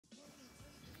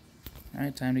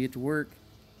Alright, time to get to work.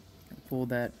 Pull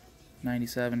that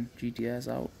 97 GTS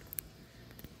out.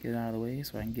 Get it out of the way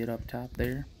so I can get up top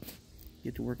there.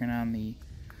 Get to working on the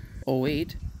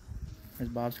 08. There's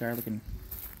Bob's car looking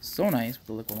so nice with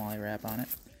the liquid moly wrap on it.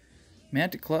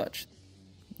 Manta clutch.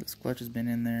 This clutch has been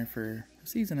in there for a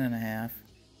season and a half.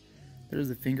 There's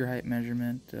the finger height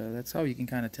measurement. That's how you can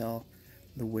kind of tell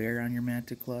the wear on your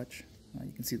Manta clutch.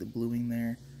 You can see the bluing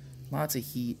there. Lots of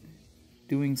heat.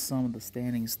 Doing some of the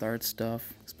standing start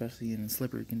stuff, especially in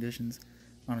slippery conditions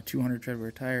on a 200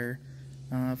 treadwear tire.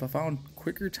 If I found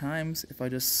quicker times if I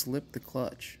just slip the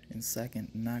clutch in second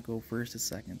and not go first to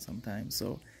second sometimes.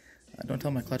 So don't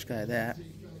tell my clutch guy that.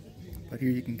 But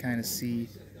here you can kind of see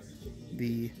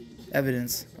the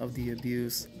evidence of the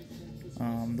abuse.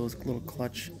 Those little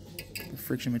clutch, the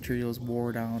friction materials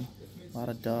wore down. A lot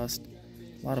of dust,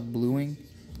 a lot of bluing.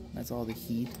 That's all the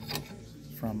heat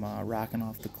from rocking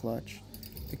off the clutch.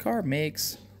 The car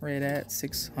makes right at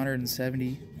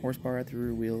 670 horsepower at the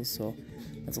rear wheels, so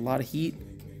that's a lot of heat.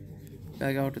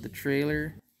 Back out to the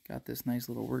trailer. Got this nice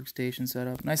little workstation set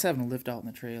up. Nice having a lift out in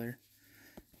the trailer.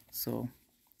 So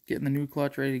getting the new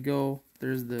clutch ready to go.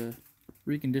 There's the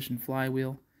reconditioned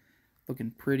flywheel.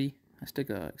 Looking pretty. I stick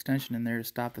an extension in there to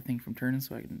stop the thing from turning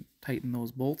so I can tighten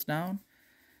those bolts down.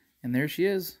 And there she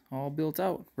is, all built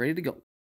out, ready to go.